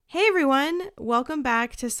everyone. Welcome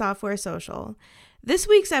back to Software Social. This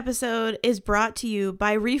week's episode is brought to you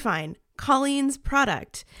by Refine, Colleen's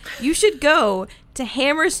product. You should go to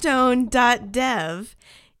hammerstone.dev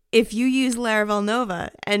if you use Laravel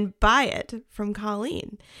Nova and buy it from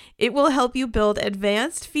Colleen. It will help you build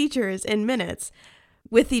advanced features in minutes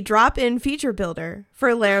with the drop-in feature builder for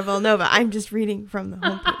Laravel Nova. I'm just reading from the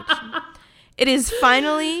homepage. It is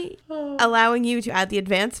finally allowing you to add the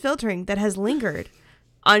advanced filtering that has lingered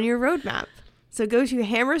on your roadmap. So go to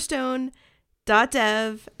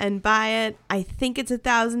hammerstone.dev and buy it. I think it's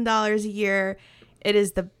 $1,000 a year. It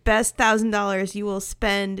is the best $1,000 you will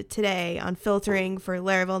spend today on filtering for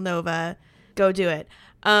Laravel Nova. Go do it.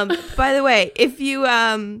 By the way, if you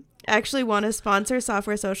actually want to sponsor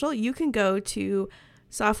Software Social, you can go to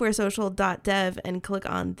softwaresocial.dev and click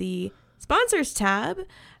on the sponsors tab.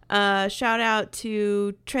 Shout out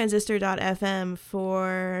to transistor.fm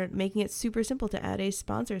for making it super simple to add a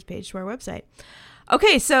sponsors page to our website.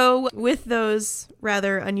 Okay, so with those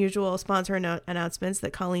rather unusual sponsor announcements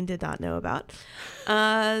that Colleen did not know about,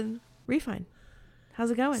 Refine,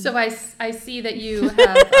 how's it going? So I see that you have,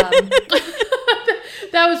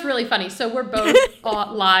 that was really funny. So we're both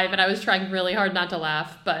live and I was trying really hard not to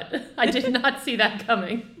laugh, but I did not see that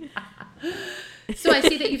coming. So I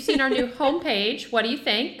see that you've seen our new homepage. What do you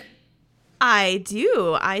think? I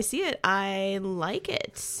do. I see it. I like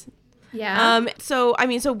it. Yeah. So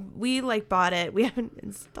we bought it. We haven't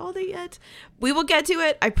installed it yet. We will get to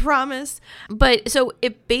it. I promise. But so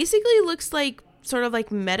it basically looks like sort of like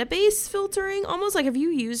Metabase filtering, almost like, have you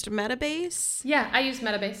used Metabase? Yeah, I use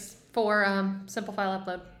Metabase for simple file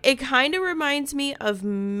upload. It kind of reminds me of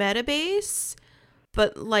Metabase,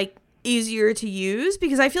 but like easier to use,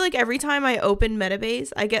 because I feel like every time I open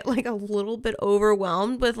Metabase, I get like a little bit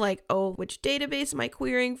overwhelmed with like, oh, which database am I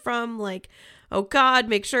querying from? Like, oh God,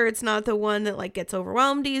 make sure it's not the one that like gets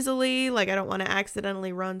overwhelmed easily. Like, I don't want to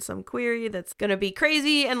accidentally run some query that's going to be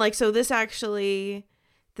crazy. And like, so this like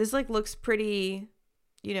looks pretty,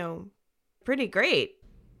 pretty great.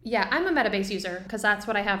 Yeah, I'm a Metabase user because that's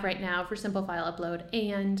what I have right now for simple file upload.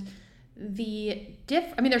 And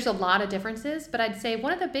there's a lot of differences, but I'd say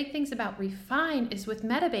one of the big things about Refine is with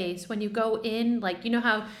Metabase, when you go in, like, you know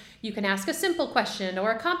how you can ask a simple question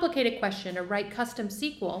or a complicated question or write custom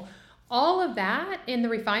SQL, all of that in the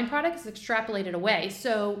Refine product is extrapolated away.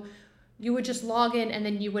 So you would just log in and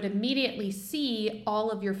then you would immediately see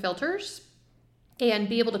all of your filters and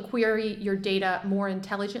be able to query your data more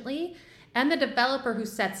intelligently. And the developer who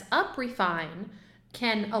sets up Refine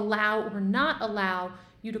can allow or not allow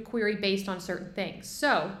you to query based on certain things.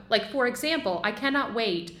 So, like, for example, I cannot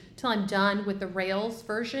wait till I'm done with the Rails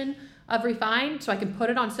version of Refine so I can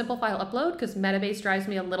put it on simple file upload, because Metabase drives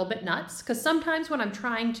me a little bit nuts. Because sometimes when I'm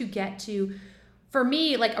trying to get to, for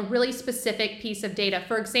me, like a really specific piece of data,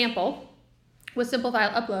 for example, with simple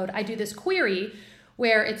file upload, I do this query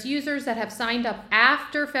where it's users that have signed up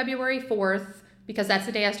after February 4th, because that's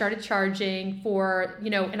the day I started charging for,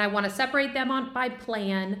 and I want to separate them by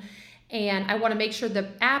plan. And I want to make sure the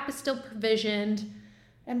app is still provisioned.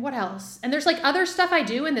 And what else? And there's like other stuff I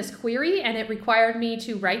do in this query, and it required me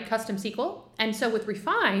to write custom SQL. And so with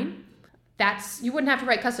Refine, you wouldn't have to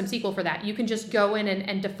write custom SQL for that. You can just go in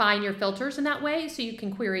and define your filters in that way, so you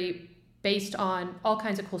can query based on all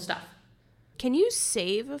kinds of cool stuff. Can you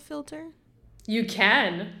save a filter? You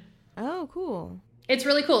can. Oh, cool. It's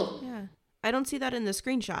really cool. Yeah. I don't see that in the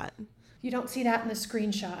screenshot. You don't see that in the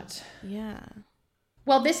screenshot. Yeah.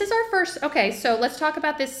 Well, this is our first, okay, so let's talk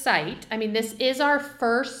about this site. I mean, this is our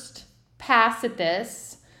first pass at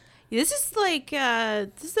this. This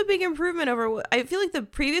is a big improvement over, I feel like the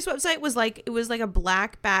previous website was like, it was like a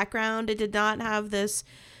black background. It did not have this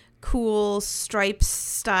cool stripes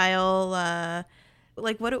style,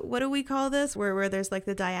 like what do we call this? Where there's like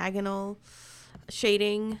the diagonal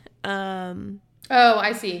shading. Oh,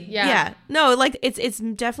 I see. Yeah. Yeah. No, like it's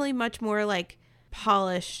definitely much more like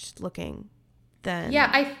polished looking than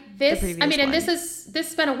this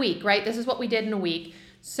has been a week, right? This is what we did in a week.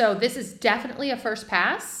 So this is definitely a first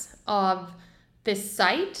pass of this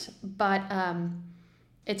site, but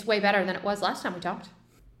it's way better than it was last time we talked.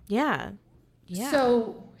 Yeah. Yeah.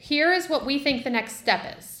 So here is what we think the next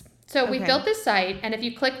step is. So we built this site, and if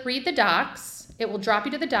you click read the docs, it will drop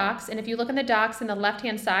you to the docs. And if you look in the docs in the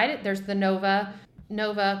left-hand side, there's the Nova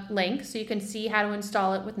link, so you can see how to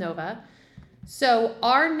install it with Nova. So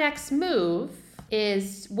our next move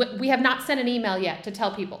is, we have not sent an email yet to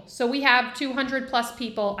tell people. So we have 200 plus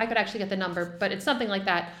people, I could actually get the number, but it's something like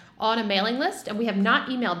that, on a mailing list, and we have not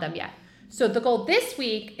emailed them yet. So the goal this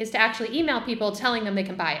week is to actually email people telling them they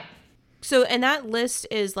can buy it. So, and that list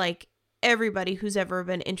is like everybody who's ever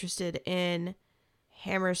been interested in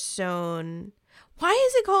Hammerstone. Why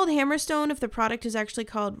is it called Hammerstone if the product is actually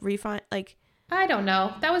called Refine? Like, I don't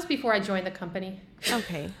know. That was before I joined the company.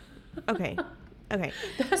 Okay. Okay. I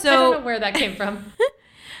So, don't know where that came from.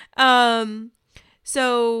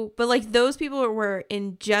 So, but like those people were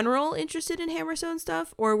in general interested in Hammerstone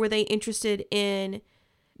stuff, or were they interested in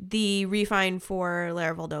the Refine for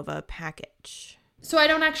Laravel Nova package? So I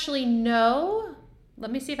don't actually know.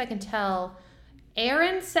 Let me see if I can tell.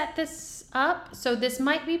 Aaron set this up. So this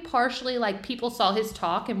might be partially like people saw his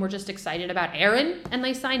talk and were just excited about Aaron and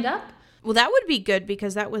they signed up. Well, that would be good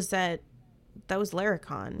because that was Laracon.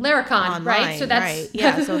 Laracon, right? So that's right.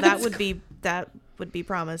 Yeah, so that would be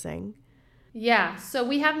promising. Yeah, so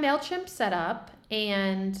we have MailChimp set up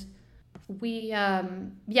and we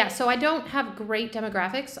so I don't have great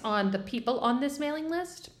demographics on the people on this mailing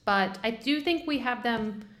list, but I do think we have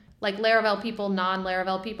them like Laravel people,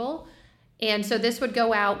 non-Laravel people. And so this would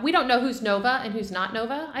go out. We don't know who's Nova and who's not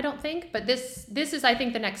Nova, I don't think, but this is I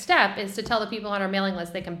think the next step is to tell the people on our mailing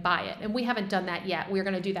list they can buy it. And we haven't done that yet. We're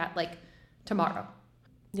going to do that like tomorrow.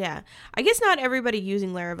 Yeah. I guess not everybody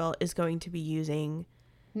using Laravel is going to be using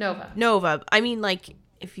Nova. I mean, like,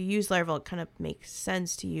 if you use Laravel, it kind of makes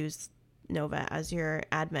sense to use Nova as your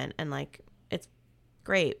admin, and, like, it's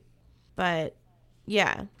great. But,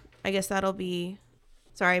 yeah, I guess that'll be...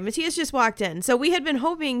 Sorry, Matthias just walked in. So we had been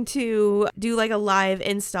hoping to do, like, a live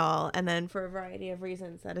install, and then for a variety of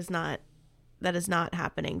reasons, that is not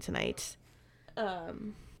happening tonight.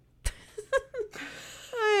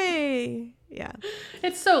 Yeah.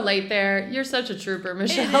 It's so late there. You're such a trooper,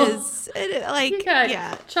 Michelle. It is. Like, you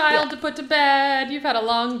got child to put to bed. You've had a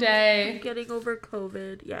long day. I'm getting over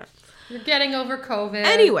COVID. Yeah. You're getting over COVID.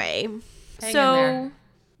 Anyway, Hang so in there.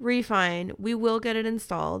 Refine. We will get it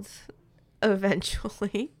installed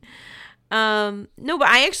eventually. No, but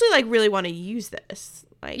I actually like really want to use this.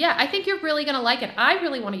 Like, yeah, I think you're really going to like it. I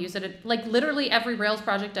really want to use it. Like literally every Rails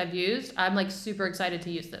project I've used, I'm like super excited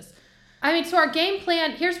to use this. I mean, so our game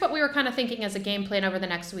plan, here's what we were kind of thinking as a game plan over the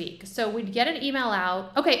next week. So we'd get an email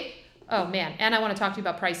out. Okay. Oh, man. And I want to talk to you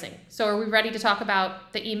about pricing. So are we ready to talk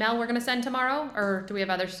about the email we're going to send tomorrow? Or do we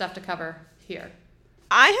have other stuff to cover here?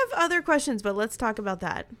 I have other questions, but let's talk about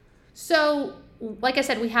that. So, like I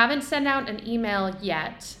said, we haven't sent out an email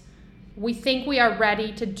yet. We think we are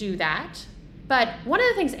ready to do that. But one of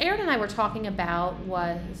the things Aaron and I were talking about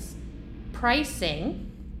was pricing.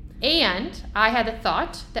 And I had a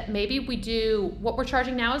thought that maybe we do what we're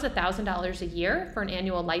charging now is $1,000 a year for an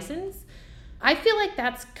annual license. I feel like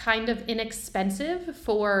that's kind of inexpensive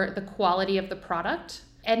for the quality of the product.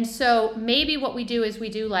 And so maybe what we do is we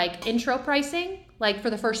do like intro pricing, like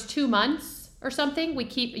for the first 2 months or something. We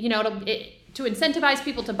keep, to incentivize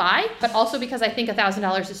people to buy, but also because I think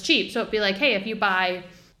 $1,000 is cheap. So it'd be like, hey, if you buy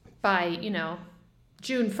by,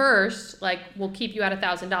 June 1st, like we'll keep you at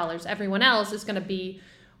 $1,000. Everyone else is going to be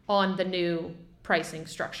on the new pricing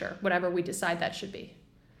structure, whatever we decide that should be.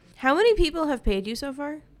 How many people have paid you so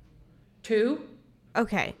far? 2.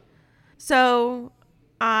 Okay. So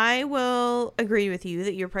I will agree with you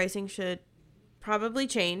that your pricing should probably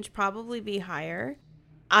change, probably be higher.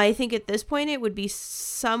 I think at this point it would be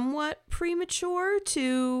somewhat premature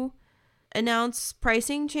to announce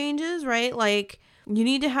pricing changes, right? Like you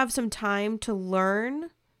need to have some time to learn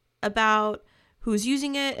about who's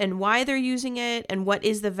using it and why they're using it and what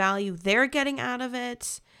is the value they're getting out of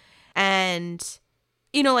it. And,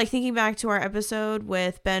 like thinking back to our episode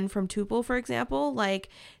with Ben from Tuple, for example, like,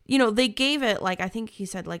 they gave it like, I think he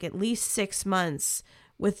said like at least 6 months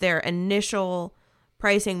with their initial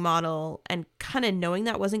pricing model and kind of knowing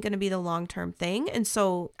that wasn't going to be the long-term thing. And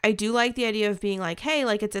so I do like the idea of being like, hey,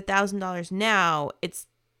 like it's $1,000 now, it's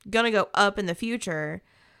going to go up in the future.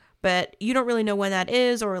 But you don't really know when that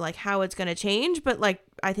is or like how it's going to change. But like,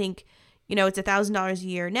 I think, it's $1,000 a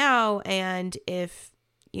year now. And if,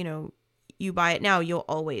 you buy it now, you'll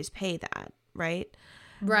always pay that. Right.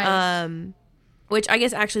 Right. Which I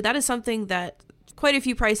guess actually that is something that quite a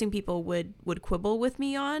few pricing people would quibble with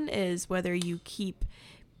me on, is whether you keep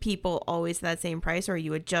people always at that same price or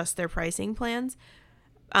you adjust their pricing plans.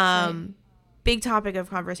 Right. Big topic of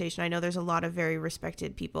conversation. I know there's a lot of very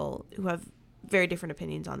respected people who have very different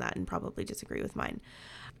opinions on that and probably disagree with mine.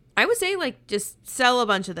 I would say like just sell a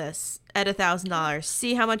bunch of this at $1,000.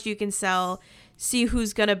 See how much you can sell. See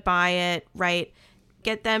who's gonna buy it. Right.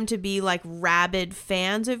 Get them to be like rabid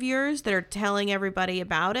fans of yours that are telling everybody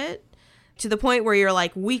about it, to the point where you're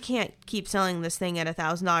like, we can't keep selling this thing at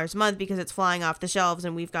 $1,000 a month because it's flying off the shelves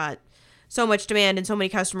and we've got so much demand and so many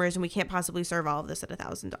customers and we can't possibly serve all of this at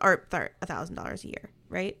 $1,000 a year.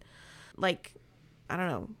 Right. Like, I don't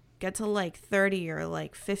know. Get to like 30 or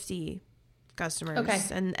like 50 customers. Okay.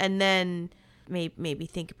 And then maybe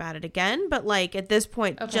think about it again. But like at this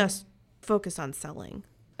point, just focus on selling.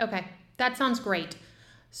 Okay, that sounds great.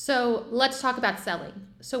 So let's talk about selling.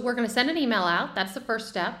 So we're going to send an email out. That's the first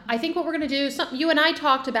step. I think what we're going to do, something you and I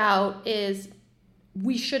talked about, is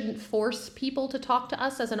we shouldn't force people to talk to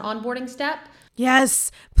us as an onboarding step.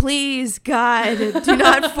 Yes, please, God, do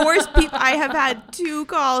not force people. I have had 2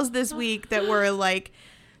 calls this week that were like,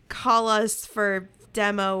 call us for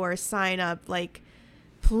demo or sign up. Like,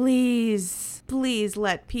 please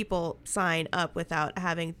let people sign up without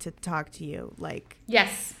having to talk to you. Like,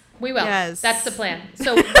 yes, we will. Yes. That's the plan.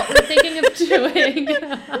 So what we're thinking of doing,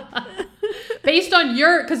 based on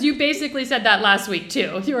because you basically said that last week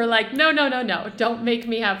too. You were like, no, don't make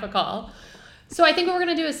me have a call. So I think what we're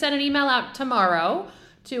going to do is send an email out tomorrow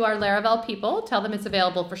to our Laravel people, tell them it's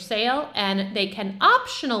available for sale, and they can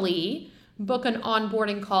optionally book an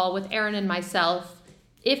onboarding call with Erin and myself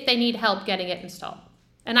if they need help getting it installed.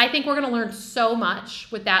 And I think we're going to learn so much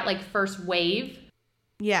with that like first wave.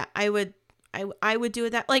 Yeah, I would do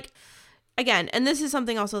it that, like, again, and this is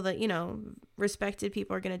something also that, respected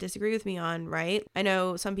people are going to disagree with me on, right? I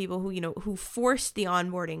know some people who force the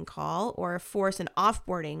onboarding call or force an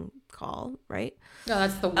offboarding call, right? Oh,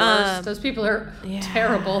 that's the worst. Those people are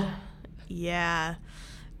terrible. Yeah.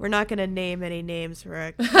 We're not going to name any names for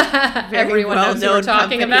a very Everyone knows who we're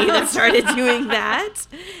talking company about. that started doing that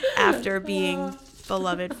after being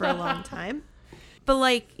beloved for a long time. But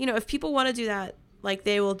like, if people want to do that, like,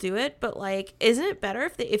 they will do it. But like, isn't it better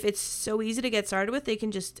if it's so easy to get started with, they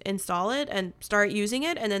can just install it and start using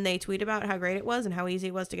it, and then they tweet about how great it was and how easy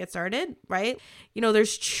it was to get started, right?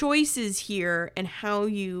 There's choices here in how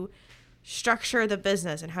you structure the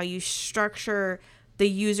business and how you structure the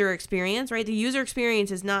user experience, right? The user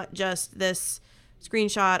experience is not just this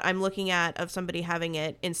screenshot I'm looking at of somebody having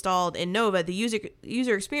it installed in Nova. The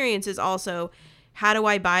user experience is also, how do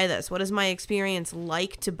I buy this? What is my experience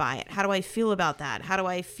like to buy it? How do I feel about that? How do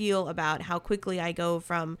I feel about how quickly I go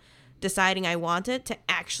from deciding I want it to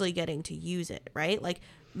actually getting to use it, right? Like,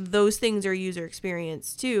 those things are user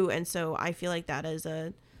experience too. And so I feel like that is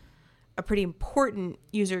a pretty important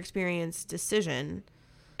user experience decision.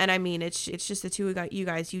 And I mean, it's just the two of you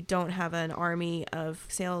guys. You don't have an army of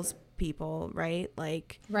salespeople, right?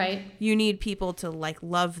 Like, right. You need people to like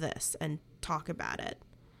love this and talk about it.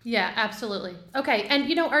 Yeah, absolutely. Okay.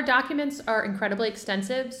 And our documents are incredibly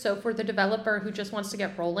extensive. So for the developer who just wants to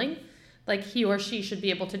get rolling, like, he or she should be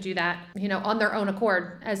able to do that, on their own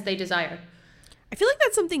accord as they desire. I feel like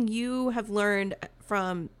that's something you have learned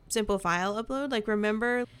from Simple File Upload. Like,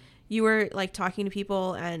 remember you were like talking to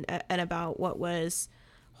people and about what was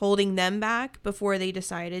holding them back before they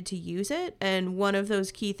decided to use it. And one of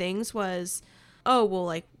those key things was, oh, well,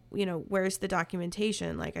 like, where's the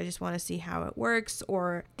documentation? Like, I just want to see how it works,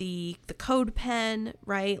 or the code pen,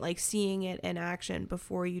 right? Like, seeing it in action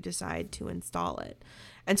before you decide to install it.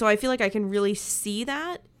 And so I feel like I can really see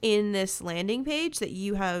that in this landing page, that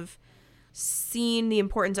you have seen the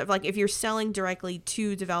importance of, like, if you're selling directly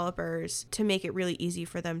to developers, to make it really easy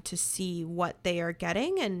for them to see what they are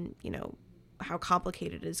getting and, how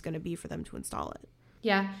complicated it is going to be for them to install it.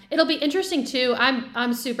 Yeah, it'll be interesting too.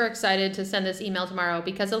 I'm super excited to send this email tomorrow,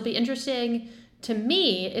 because it'll be interesting to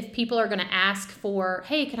me if people are going to ask for,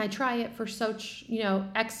 hey, can I try it for such,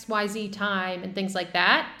 XYZ time and things like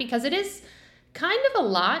that, because it is kind of a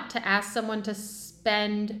lot to ask someone to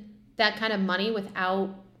spend that kind of money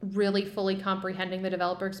without really fully comprehending the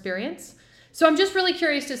developer experience. So I'm just really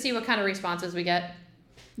curious to see what kind of responses we get.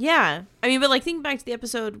 Yeah. I mean, but like, think back to the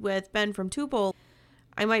episode with Ben from Tuple.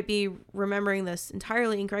 I might be remembering this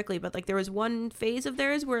entirely incorrectly, but like, there was one phase of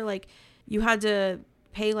theirs where like you had to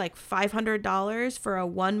pay like $500 for a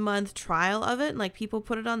 1-month trial of it. And like, people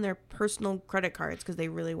put it on their personal credit cards because they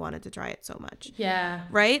really wanted to try it so much. Yeah.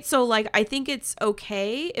 Right. So like, I think it's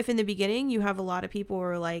okay if in the beginning you have a lot of people who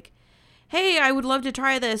are like, hey, I would love to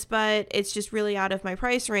try this, but it's just really out of my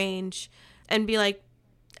price range, and be like,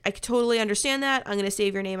 I totally understand that. I'm going to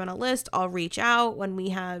save your name on a list. I'll reach out when we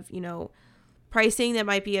have, pricing that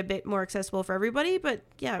might be a bit more accessible for everybody. But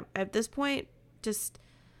yeah, at this point, just,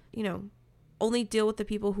 only deal with the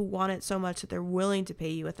people who want it so much that they're willing to pay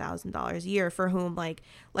you $1,000 a year, for whom like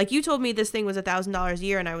you told me this thing was $1,000 a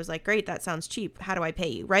year, and I was like, great, that sounds cheap. How do I pay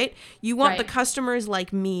you? Right. You want the customers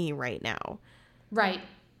like me right now. Right.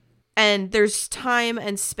 And there's time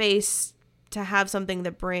and space to have something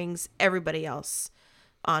that brings everybody else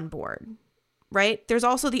on board. Right. There's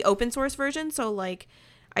also the open source version. So like,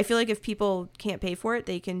 I feel like if people can't pay for it,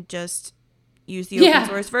 they can just use the open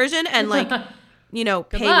source version and like, pay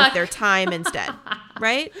with their time instead.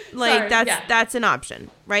 Right? Like, that's an option,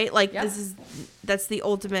 right? Like, that's the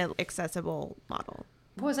ultimate accessible model.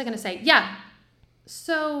 What was I going to say? Yeah.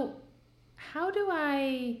 So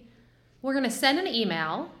we're going to send an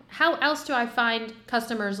email. How else do I find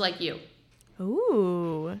customers like you?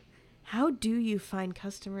 Ooh, how do you find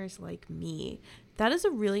customers like me? That is a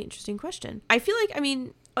really interesting question. I feel like,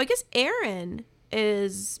 I guess Aaron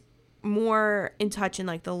is more in touch in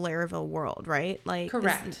like the Laravel world, right? Like,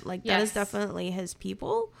 correct. That is definitely his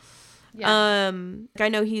people. Yes. I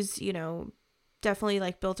know he's, definitely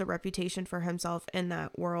like built a reputation for himself in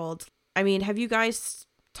that world. I mean, have you guys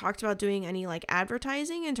talked about doing any like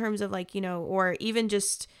advertising in terms of like, or even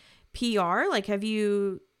just PR? Like, have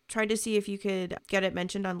you tried to see if you could get it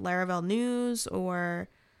mentioned on Laravel News, or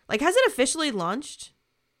like, has it officially launched?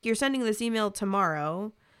 You're sending this email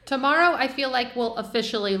tomorrow. Tomorrow, I feel like we'll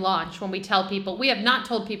officially launch when we tell people. We have not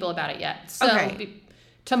told people about it yet. So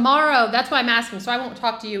tomorrow, that's why I'm asking. So I won't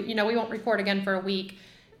talk to you. We won't record again for a week.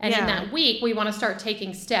 And in that week, we want to start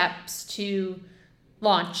taking steps to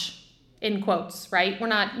launch, in quotes, right? We're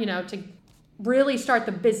not, to really start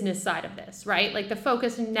the business side of this, right? Like the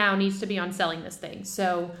focus now needs to be on selling this thing.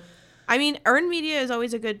 So, earned media is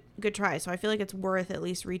always a good try. So I feel like it's worth at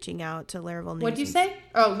least reaching out to Laravel News. What'd you say?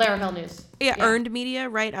 Oh, Laravel News. Yeah, earned media,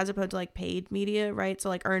 right? As opposed to like paid media, right? So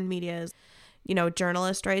like earned media is,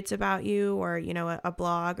 journalist writes about you, or, a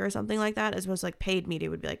blog or something like that, as opposed to like paid media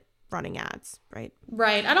would be like running ads, right?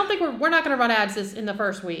 Right. I don't think we're not going to run ads in the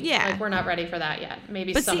first week. Yeah. Like we're not ready for that yet.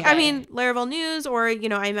 Maybe but someday. See, Laravel News, or,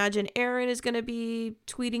 I imagine Aaron is going to be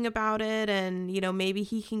tweeting about it, and, maybe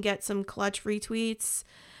he can get some clutch retweets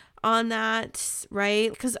on that, right?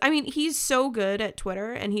 Because, he's so good at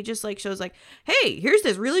Twitter, and he just like shows like, hey, here's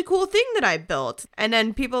this really cool thing that I built. And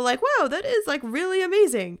then people are like, wow, that is like really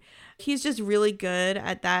amazing. He's just really good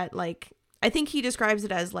at that. Like, I think he describes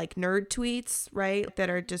it as like nerd tweets, right? That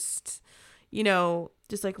are just,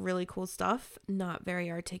 just like really cool stuff. Not very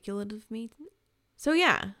articulate of me. So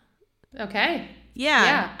yeah. Okay.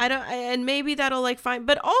 Yeah. And maybe that'll like find,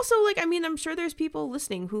 but also like, I'm sure there's people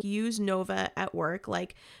listening who use Nova at work.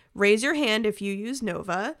 Like, raise your hand if you use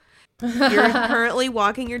Nova. You're currently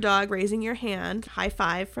walking your dog, raising your hand. High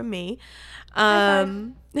five from me.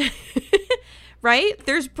 Right?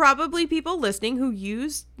 There's probably people listening who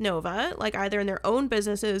use Nova, like either in their own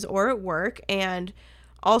businesses or at work, and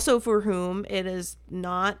also for whom it is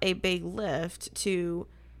not a big lift to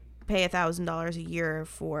pay $1,000 a year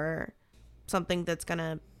for something that's going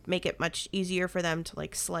to make it much easier for them to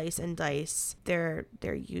like slice and dice their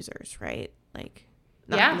users, right? Like,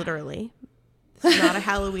 not literally. This is not a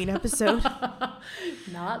Halloween episode.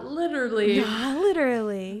 Not literally. Not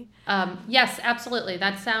literally. Yes, absolutely.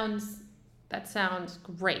 That sounds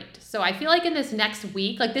great. So I feel like in this next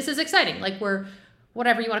week, like this is exciting. Like we're,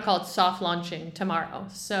 whatever you want to call it, soft launching tomorrow.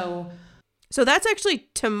 So that's actually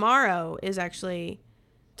tomorrow, April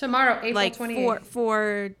like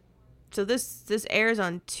 28th. So this airs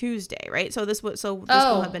on Tuesday, right? So this will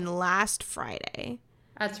have been last Friday.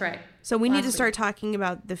 That's right. So we need to start talking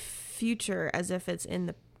about the future as if it's in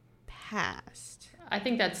the past. I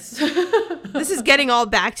think that's this is getting all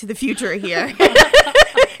back to the future here.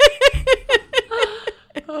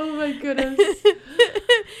 Oh my goodness.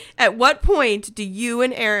 At what point do you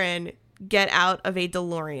and Aaron get out of a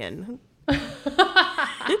DeLorean?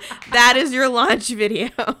 That is your launch video.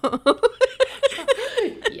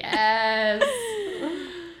 Yes.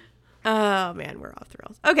 Oh man, we're off the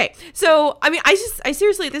rails. Okay, so I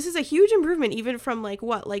seriously, this is a huge improvement even from like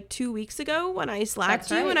 2 weeks ago when I slacked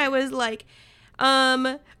you and I was like,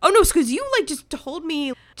 oh no, because you like just told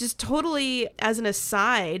me just totally as an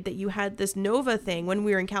aside that you had this Nova thing when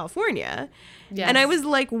we were in California. Yes. And I was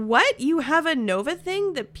like, what? You have a Nova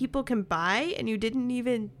thing that people can buy and you didn't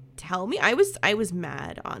even tell me? I was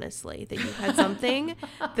mad, honestly, that you had something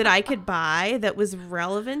that I could buy that was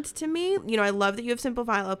relevant to me. I love that you have simple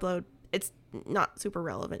file upload. It's not super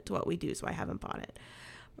relevant to what we do, so I haven't bought it.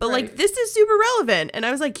 But like, this is super relevant. And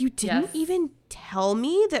I was like, you didn't even tell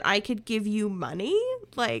me that I could give you money?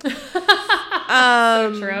 Like,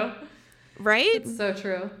 so true. Right? It's so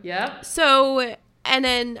true. Yep. So, and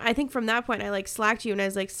then I think from that point, I like slacked you and I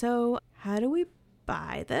was like, so how do we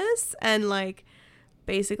buy this? And like,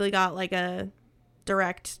 basically got like a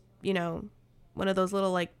direct, one of those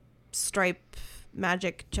little like Stripe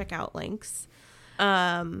magic checkout links.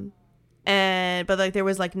 But like, there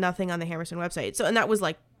was like nothing on the Hammerstone website. So, and that was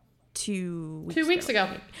like 2 weeks ago.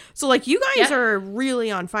 So like, you guys are really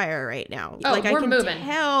on fire right now. Oh, like, we're I can moving.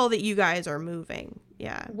 tell that you guys are moving.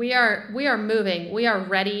 Yeah. We are moving. We are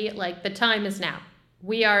ready. Like, the time is now.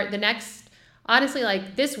 We are the next, honestly,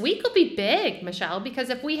 like this week will be big, Michelle, because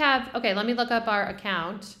if we have, okay, let me look up our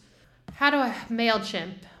account. How do I,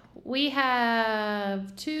 MailChimp. We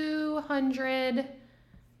have 200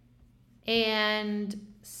 and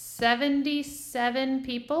 77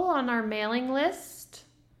 people on our mailing list.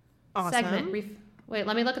 Awesome. Segment. Wait,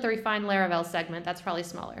 let me look at the refined Laravel segment. That's probably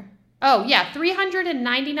smaller. Oh, yeah,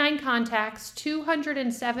 399 contacts,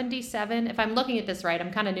 277. If I'm looking at this right,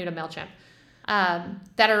 I'm kind of new to MailChimp.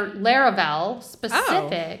 That are Laravel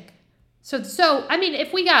specific. Oh. So I mean,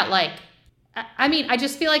 if we got like, I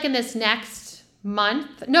just feel like in this next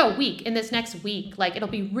week, like it'll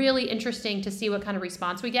be really interesting to see what kind of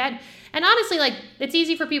response we get. And honestly, like it's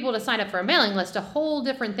easy for people to sign up for a mailing list, a whole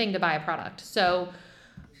different thing to buy a product. So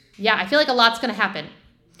yeah, I feel like a lot's going to happen.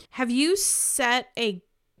 Have you set a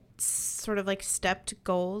sort of like stepped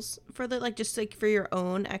goals for the, like just like for your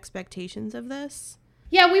own expectations of this?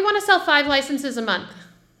 Yeah, we want to sell 5 licenses a month.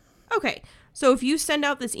 Okay. So if you send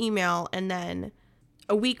out this email and then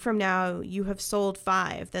a week from now you have sold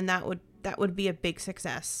 5, then that would be a big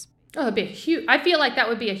success. Oh, it'd be huge. I feel like that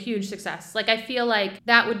would be a huge success. Like I feel like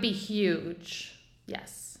that would be huge.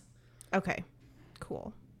 Yes. Okay.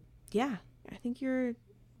 Cool. Yeah. I think you're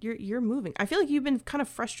moving. I feel like you've been kind of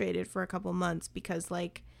frustrated for a couple months because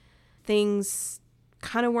like things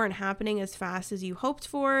kind of weren't happening as fast as you hoped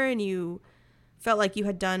for, and you felt like you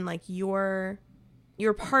had done like your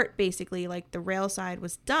part, basically, like the Rail side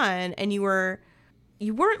was done, and you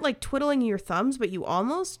weren't like twiddling your thumbs, but you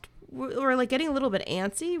almost were like getting a little bit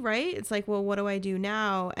antsy, right? It's like, well, what do I do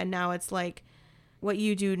now? And now it's like what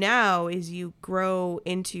you do now is you grow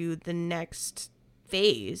into the next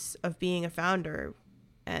phase of being a founder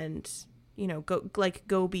and, you know,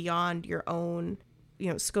 go beyond your own, you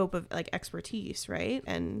know, scope of like expertise, right?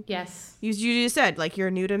 And yes, you just said like you're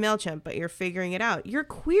new to MailChimp, but you're figuring it out. You're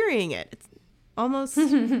querying it. It's almost wish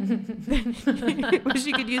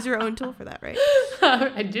you could use your own tool for that, right?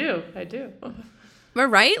 I do. But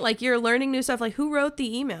right, like you're learning new stuff. Like who wrote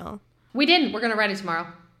the email? We didn't. We're gonna write it tomorrow.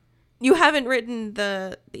 You haven't written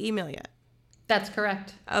the email yet. That's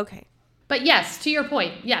correct. Okay. But yes, to your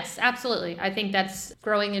point, yes, absolutely. I think that's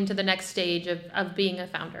growing into the next stage of being a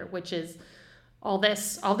founder, which is all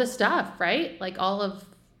this stuff, right? Like all of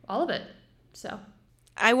it. So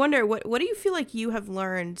I wonder, what do you feel like you have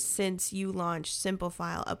learned since you launched Simple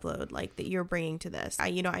File Upload, like that you're bringing to this?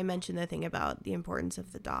 I mentioned the thing about the importance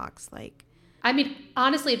of the docs. Like, I mean,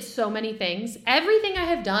 honestly, it's so many things. Everything I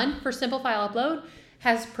have done for Simple File Upload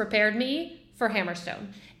has prepared me for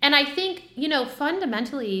Hammerstone. And I think, you know,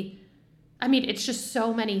 fundamentally, I mean, it's just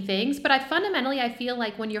so many things, but I feel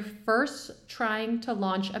like when you're first trying to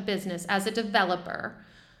launch a business as a developer,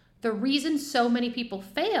 the reason so many people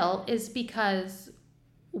fail is because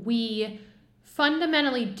we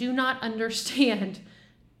fundamentally do not understand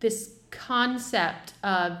this concept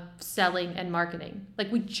of selling and marketing.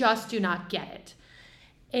 Like we just do not get it.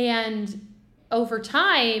 And over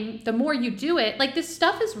time, the more you do it, like this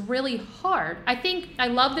stuff is really hard. I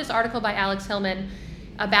love this article by Alex Hillman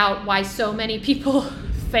about why so many people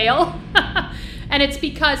fail. And it's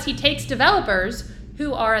because he takes developers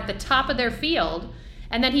who are at the top of their field,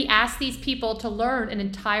 and then he asks these people to learn an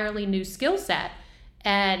entirely new skill set.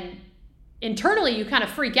 And internally you kind of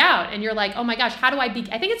freak out and you're like, oh my gosh, how do I think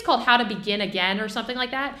it's called How to Begin Again or something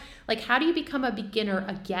like that. Like, how do you become a beginner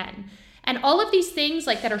again? And all of these things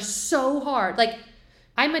like that are so hard. Like,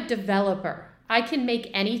 I'm a developer. I can make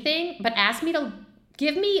anything, but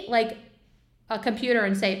give me like a computer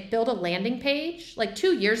and say, build a landing page. Like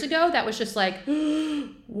 2 years ago, that was just like,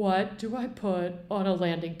 what do I put on a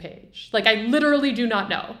landing page? Like, I literally do not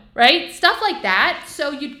know, right? Stuff like that.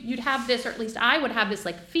 So you'd have this, or at least I would have this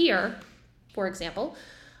like fear, for example,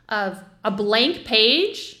 of a blank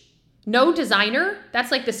page, no designer. That's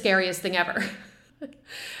like the scariest thing ever.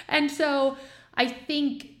 And so I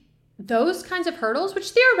think those kinds of hurdles,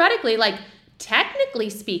 which theoretically, like technically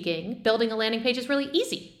speaking, building a landing page is really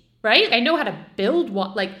easy. Right? I know how to build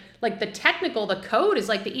one, like the code is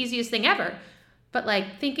like the easiest thing ever. But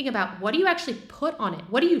like thinking about what do you actually put on it?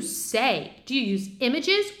 What do you say? Do you use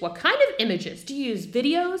images? What kind of images? Do you use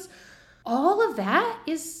videos? All of that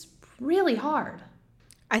is really hard.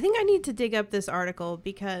 I think I need to dig up this article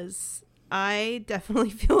because I definitely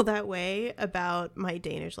feel that way about my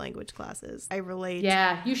Danish language classes. I relate.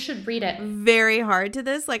 Yeah, you should read it. Very hard to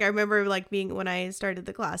this. Like I remember like being when I started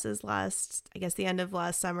the classes the end of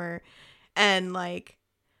last summer, and like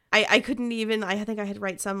I couldn't even, I think I had to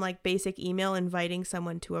write some like basic email inviting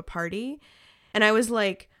someone to a party. And I was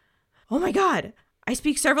like, oh my God, I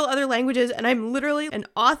speak several other languages and I'm literally an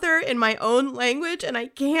author in my own language, and I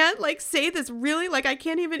can't like say this really, like I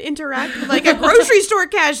can't even interact with like a grocery store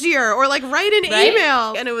cashier or like write an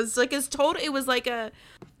email. And it was like it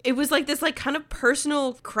was like this like kind of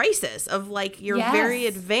personal crisis of like you're very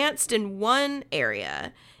advanced in one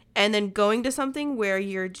area and then going to something where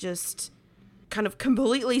you're just kind of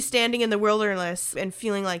completely standing in the wilderness and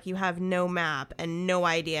feeling like you have no map and no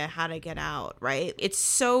idea how to get out, right? It's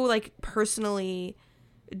so like personally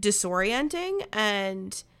disorienting.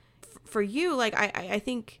 And for you, like, I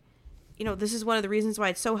think, you know, this is one of the reasons why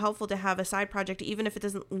it's so helpful to have a side project, even if it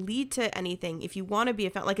doesn't lead to anything. If you want to be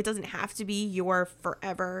a like, it doesn't have to be your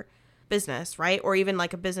forever business, right? Or even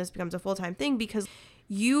like a business becomes a full-time thing, because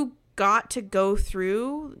you got to go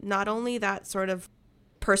through not only that sort of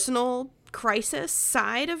personal crisis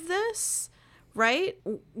side of this, right,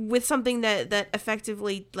 with something that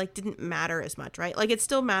effectively like didn't matter as much, right? Like, it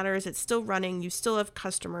still matters, it's still running, you still have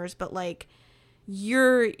customers, but like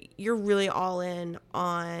you're really all in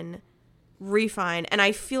on Refine. And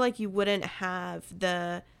I feel like you wouldn't have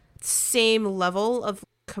the same level of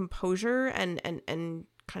composure and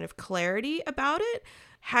kind of clarity about it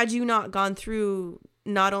had you not gone through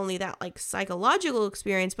not only that like psychological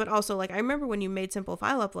experience, but also like, I remember when you made Simple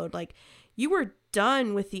File Upload, like you were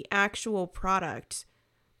done with the actual product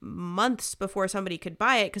months before somebody could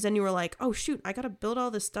buy it, because then you were like, oh shoot, I gotta build all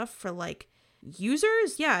this stuff for like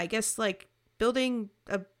users. Yeah, I guess like building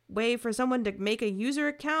a way for someone to make a user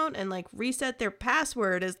account and like reset their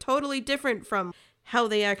password is totally different from how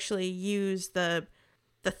they actually use the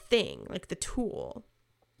thing, like the tool.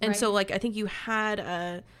 And right. So like, I think you had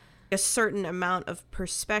a certain amount of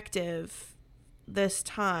perspective this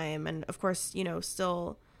time, and of course, you know,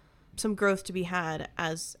 still some growth to be had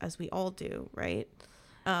as we all do, right?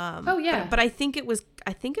 Oh yeah. But I think it was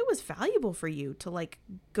valuable for you to like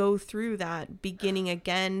go through that beginning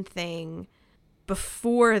again thing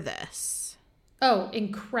before this. Oh,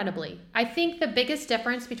 incredibly. I think the biggest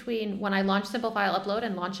difference between when I launched Simple File Upload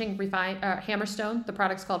and launching Hammerstone, the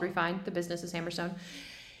product's called Refine, the business is Hammerstone,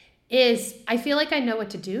 is I feel like I know what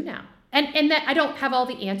to do now. And that I don't have all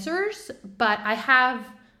the answers, but I have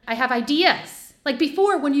ideas. Like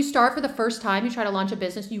before, when you start for the first time, you try to launch a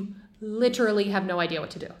business, you literally have no idea what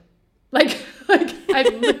to do. Like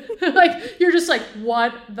you're just like,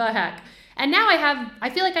 what the heck? And now I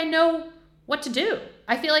feel like I know what to do.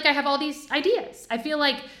 I feel like I have all these ideas. I feel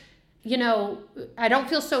like, you know, I don't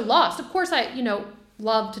feel so lost. Of course, I, you know,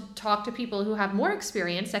 love to talk to people who have more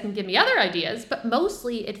experience that can give me other ideas, but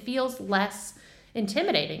mostly it feels less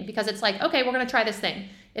intimidating because it's like, okay, we're going to try this thing.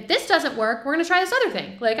 If this doesn't work, we're going to try this other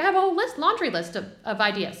thing. Like I have a whole laundry list of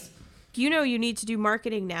ideas. You know, you need to do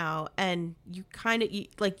marketing now, and you kind of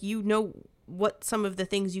like, you know what some of the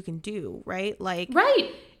things you can do, right? Like,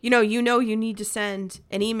 right. You know, you need to send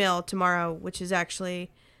an email tomorrow, which is actually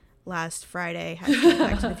last Friday,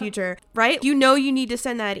 Back to the Future, right? You know, you need to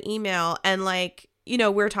send that email, and like, you know,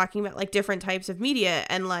 we're talking about like different types of media,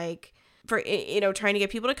 and like for, you know, trying to get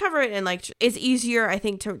people to cover it, and like it's easier, I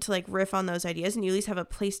think, to like riff on those ideas, and you at least have a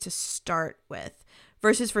place to start with.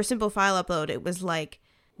 Versus for Simple File Upload, it was like,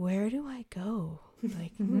 where do I go?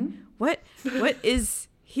 Like, what is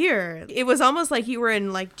here? It was almost like you were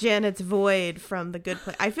in like Janet's Void from The Good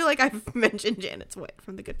Place. I feel like I've mentioned Janet's Void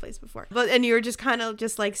from The Good Place before, and you were just kind of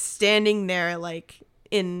just like standing there, like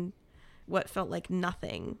in what felt like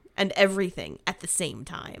nothing and everything at the same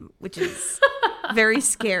time, which is very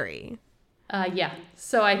scary. Yeah.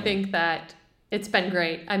 So I think that it's been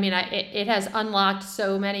great. I mean, it has unlocked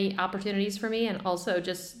so many opportunities for me, and also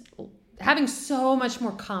just having so much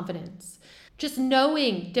more confidence. Just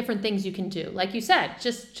knowing different things you can do. Like you said,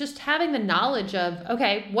 just having the knowledge of,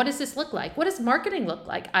 okay, what does this look like? What does marketing look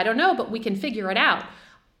like? I don't know, but we can figure it out.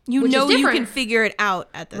 You know, you can figure it out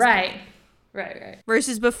at this point. Right.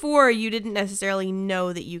 Versus before, you didn't necessarily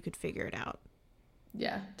know that you could figure it out.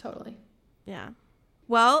 Yeah, totally. Yeah.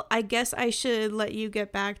 Well, I guess I should let you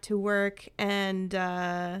get back to work and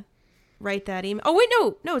write that email. Oh, wait,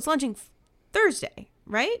 no, it's launching Thursday,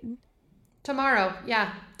 right? Tomorrow,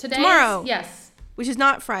 yeah. Tomorrow. Yes. Which is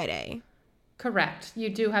not Friday. Correct. You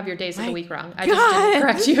do have your days of the week wrong. I just didn't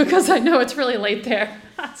correct you because I know it's really late there.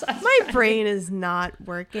 My brain is not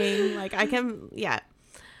working. Like I can, yeah.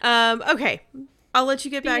 Okay. I'll let you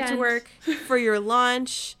get back to work for your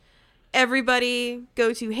launch. Everybody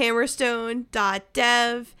go to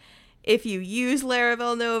hammerstone.dev. If you use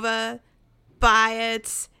Laravel Nova, buy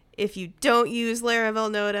it. If you don't use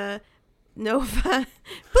Laravel Nova,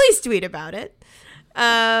 please tweet about it.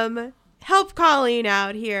 Help Colleen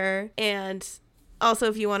out here. And also,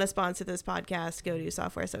 if you want to sponsor this podcast, go to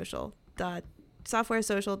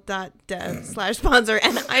softwaresocial.dev/sponsor.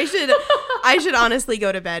 And I should honestly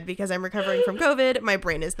go to bed because I'm recovering from COVID. My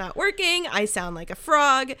brain is not working. I sound like a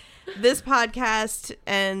frog. This podcast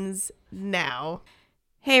ends now.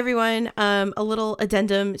 Hey everyone, a little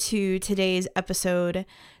addendum to today's episode.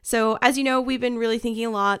 So as you know, we've been really thinking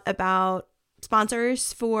a lot about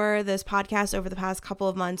sponsors for this podcast over the past couple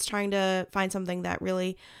of months, trying to find something that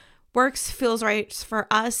really works, feels right for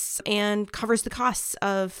us, and covers the costs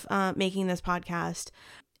of making this podcast.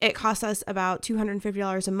 It costs us about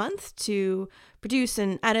 $250 a month to produce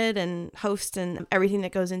and edit and host and everything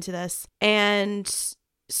that goes into this. And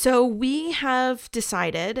so we have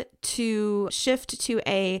decided to shift to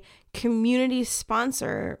a community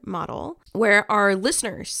sponsor model where our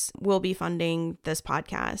listeners will be funding this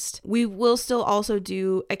podcast. We will still also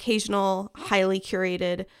do occasional, highly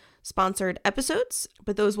curated, sponsored episodes,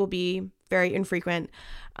 but those will be very infrequent.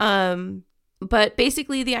 But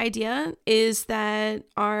basically the idea is that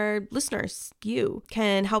our listeners, you,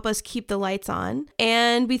 can help us keep the lights on.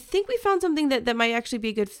 And we think we found something that might actually be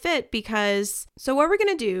a good fit, because so what we're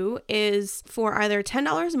going to do is for either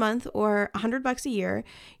 $10 a month or $100 a year,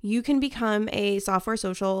 you can become a Software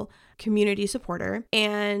Social community supporter.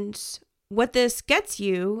 And what this gets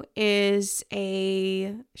you is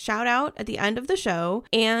a shout out at the end of the show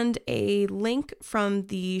and a link from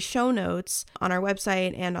the show notes on our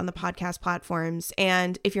website and on the podcast platforms.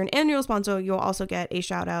 And if you're an annual sponsor, you'll also get a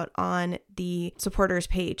shout out on the supporters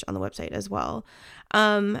page on the website as well.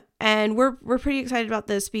 And we're pretty excited about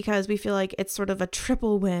this because we feel like it's sort of a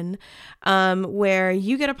triple win, where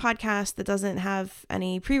you get a podcast that doesn't have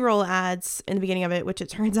any pre-roll ads in the beginning of it, which it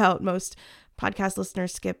turns out most podcast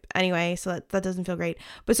listeners skip anyway, so that doesn't feel great.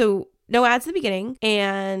 But so no ads in the beginning,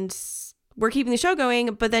 and we're keeping the show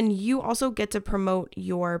going, but then you also get to promote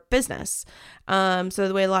your business. So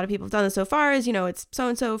the way a lot of people have done this so far is, it's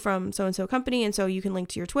so-and-so from so-and-so company, and so you can link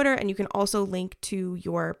to your Twitter, and you can also link to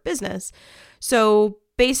your business. So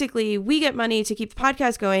basically, we get money to keep the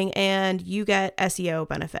podcast going, and you get SEO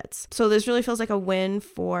benefits. So this really feels like a win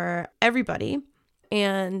for everybody.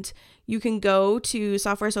 And you can go to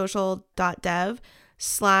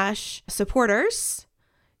softwaresocial.dev/supporters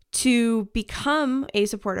to become a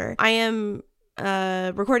supporter. I am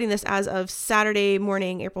recording this as of Saturday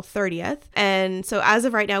morning, April 30th. And so as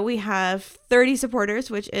of right now, we have 30 supporters,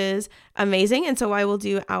 which is amazing. And so I will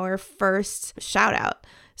do our first shout out.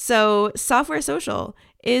 So Software Social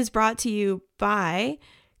is brought to you by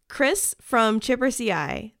Chris from Chipper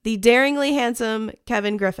CI, the daringly handsome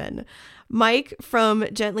Kevin Griffin, Mike from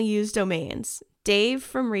Gently Used Domains, Dave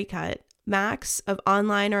from Recut, Max of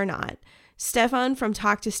Online or Not, Stefan from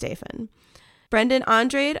Talk to Stefan, Brendan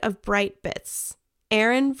Andrade of Bright Bits,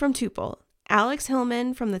 Aaron from Tuple, Alex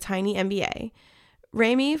Hillman from the Tiny MBA,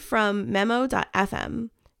 Rami from Memo.fm,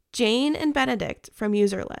 Jane and Benedict from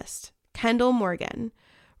Userlist, Kendall Morgan,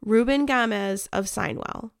 Ruben Gamez of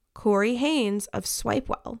Signwell, Corey Haynes of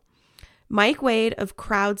Swipewell, Mike Wade of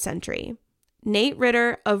CrowdSentry, Nate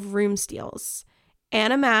Ritter of Room Steals,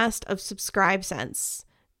 Anna Mast of SubscribeSense,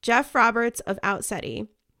 Jeff Roberts of OutSeti,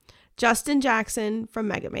 Justin Jackson from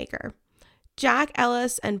Megamaker, Jack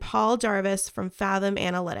Ellis and Paul Jarvis from Fathom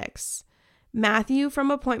Analytics, Matthew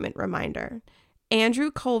from Appointment Reminder,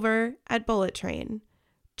 Andrew Culver at Bullet Train,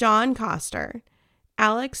 John Coster,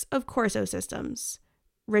 Alex of Corso Systems,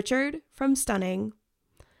 Richard from Stunning,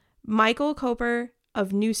 Michael Coper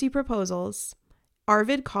of Newsy Proposals,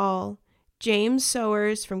 Arvid Call, James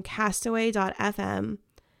Sowers from Castaway.fm,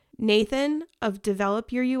 Nathan of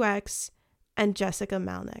Develop Your UX, and Jessica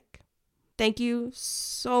Malnick. Thank you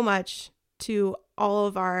so much to all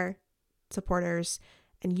of our supporters,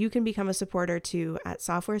 and you can become a supporter too at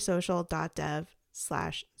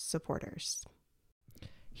softwaresocial.dev/supporters.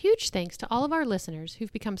 Huge thanks to all of our listeners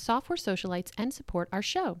who've become software socialites and support our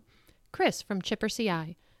show. Chris from Chipper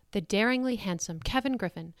CI, the daringly handsome Kevin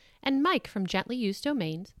Griffin, and Mike from Gently Used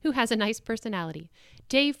Domains, who has a nice personality,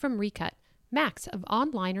 Dave from Recut, Max of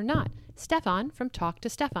Online or Not, Stefan from Talk to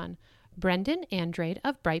Stefan, Brendan Andrade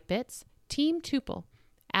of Bright Bits, Team Tuple,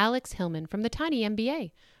 Alex Hillman from the Tiny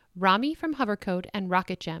MBA, Rami from Hovercode and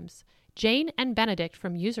Rocket Gems, Jane and Benedict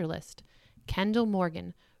from Userlist, Kendall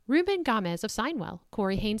Morgan, Ruben Gamez of Signwell,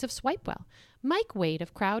 Corey Haynes of Swipewell, Mike Wade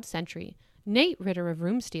of CrowdSentry, Nate Ritter of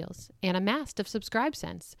Room Steals, Anna Mast of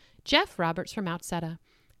SubscribeSense, Jeff Roberts from OutSeta,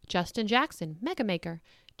 Justin Jackson, Megamaker,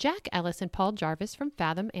 Jack Ellis and Paul Jarvis from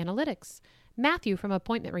Fathom Analytics, Matthew from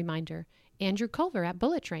Appointment Reminder, Andrew Culver at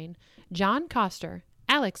Bullet Train, John Coster,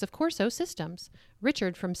 Alex of Corso Systems,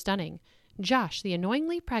 Richard from Stunning, Josh, the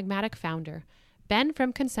annoyingly pragmatic founder, Ben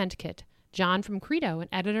from Consent Kit, John from Credo and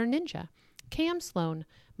Editor Ninja, Cam Sloan,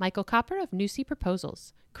 Michael Copper of Newsy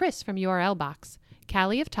Proposals, Chris from URL Box,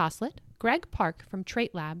 Callie of Toslet, Greg Park from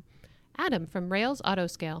Trait Lab, Adam from Rails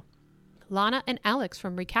Autoscale, Lana and Alex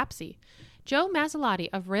from Recapsy, Joe Mazzolotti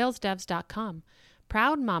of RailsDevs.com,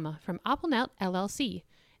 Proud Mama from AppleNet LLC,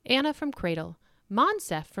 Anna from Cradle,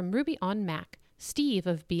 Monsef from Ruby on Mac, Steve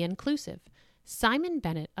of Be Inclusive, Simon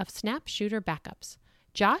Bennett of Snapshooter Backups,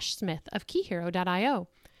 Josh Smith of KeyHero.io,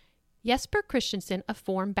 Jesper Christensen of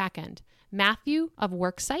Form Backend, Matthew of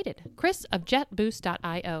Works Cited, Chris of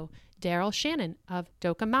JetBoost.io, Daryl Shannon of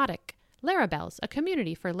Docamatic, Laravel's, a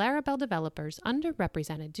community for Laravel developers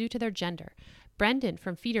underrepresented due to their gender, Brendan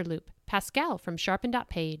from Feederloop, Pascal from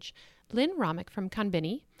Sharpen.page, Lynn Romick from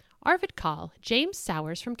Konbini, Arvid Kahl, James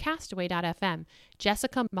Sowers from Castaway.fm,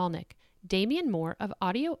 Jessica Malnick, Damian Moore of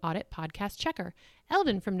Audio Audit Podcast Checker,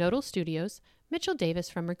 Eldon from Nodal Studios, Mitchell Davis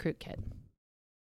from RecruitKit.